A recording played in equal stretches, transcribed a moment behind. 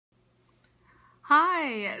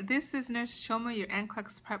Hi, this is Nurse Chioma, your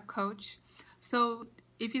NCLEX Prep Coach. So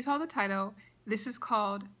if you saw the title, this is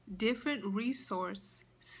called Different Resource,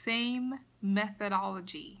 Same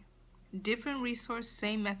Methodology. Different resource,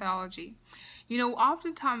 same methodology. You know,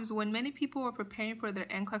 oftentimes when many people are preparing for their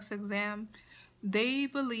NCLEX exam, they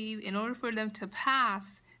believe in order for them to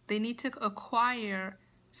pass, they need to acquire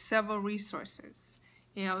several resources,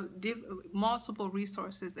 multiple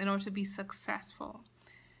resources in order to be successful.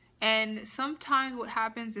 And sometimes what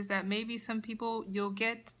happens is that maybe some people you'll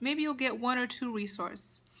get one or two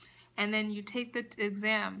resources, and then you take the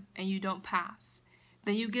exam and you don't pass.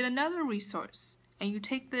 Then you get another resource and you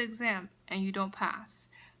take the exam and you don't pass.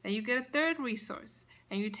 Then you get a third resource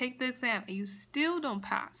and you take the exam and you still don't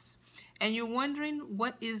pass. And you're wondering,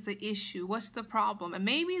 what is the issue? What's the problem? And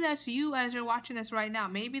maybe that's you as you're watching this right now.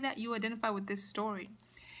 Maybe that you identify with this story.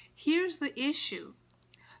 Here's the issue.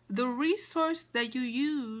 The resource that you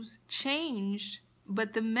use changed,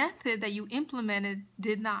 but the method that you implemented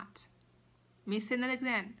did not. Let me say that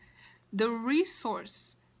again. The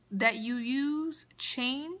resource that you use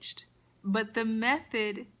changed, but the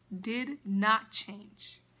method did not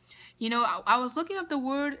change. You know, I was looking up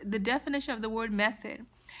the definition of the word method,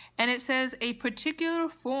 and it says a particular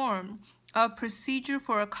form of procedure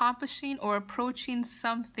for accomplishing or approaching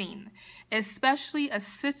something, especially a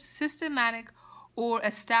systematic or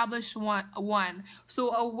established one.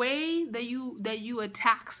 So a way that you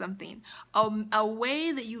attack something, a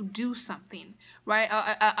way that you do something, right?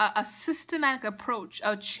 A systematic approach,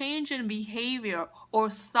 a change in behavior or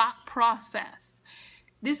thought process.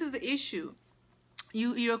 This is the issue.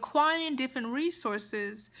 You're acquiring different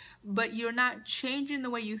resources, but you're not changing the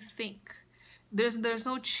way you think. There's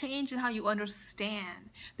no change in how you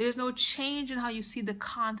understand. There's no change in how you see the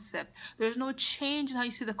concept. There's no change in how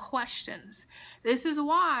you see the questions. This is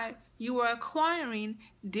why you are acquiring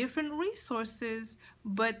different resources,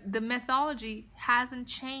 but the methodology hasn't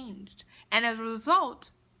changed. And as a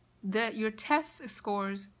result, your test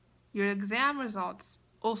scores, your exam results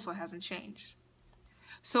also hasn't changed.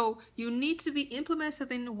 So you need to be implementing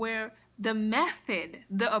something where the method,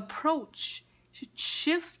 the approach, is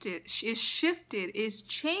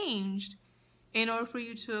changed in order for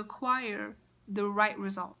you to acquire the right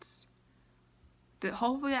results.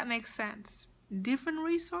 Hopefully that makes sense. Different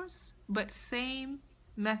resource, but same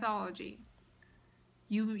methodology.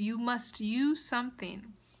 You must use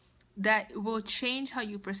something that will change how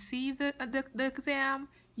you perceive the exam.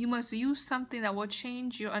 You must use something that will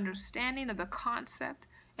change your understanding of the concept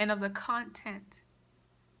and of the content.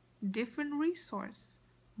 Different resource,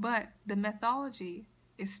 but the methodology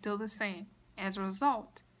is still the same. As a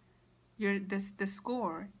result, the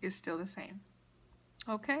score is still the same.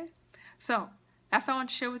 Okay? So that's what I want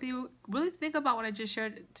to share with you. Really think about what I just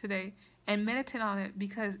shared today and meditate on it,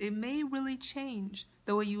 because it may really change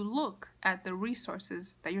the way you look at the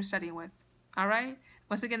resources that you're studying with. All right?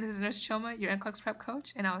 Once again, this is Nurse Chioma, your NCLEX Prep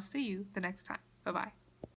Coach, and I will see you the next time. Bye-bye.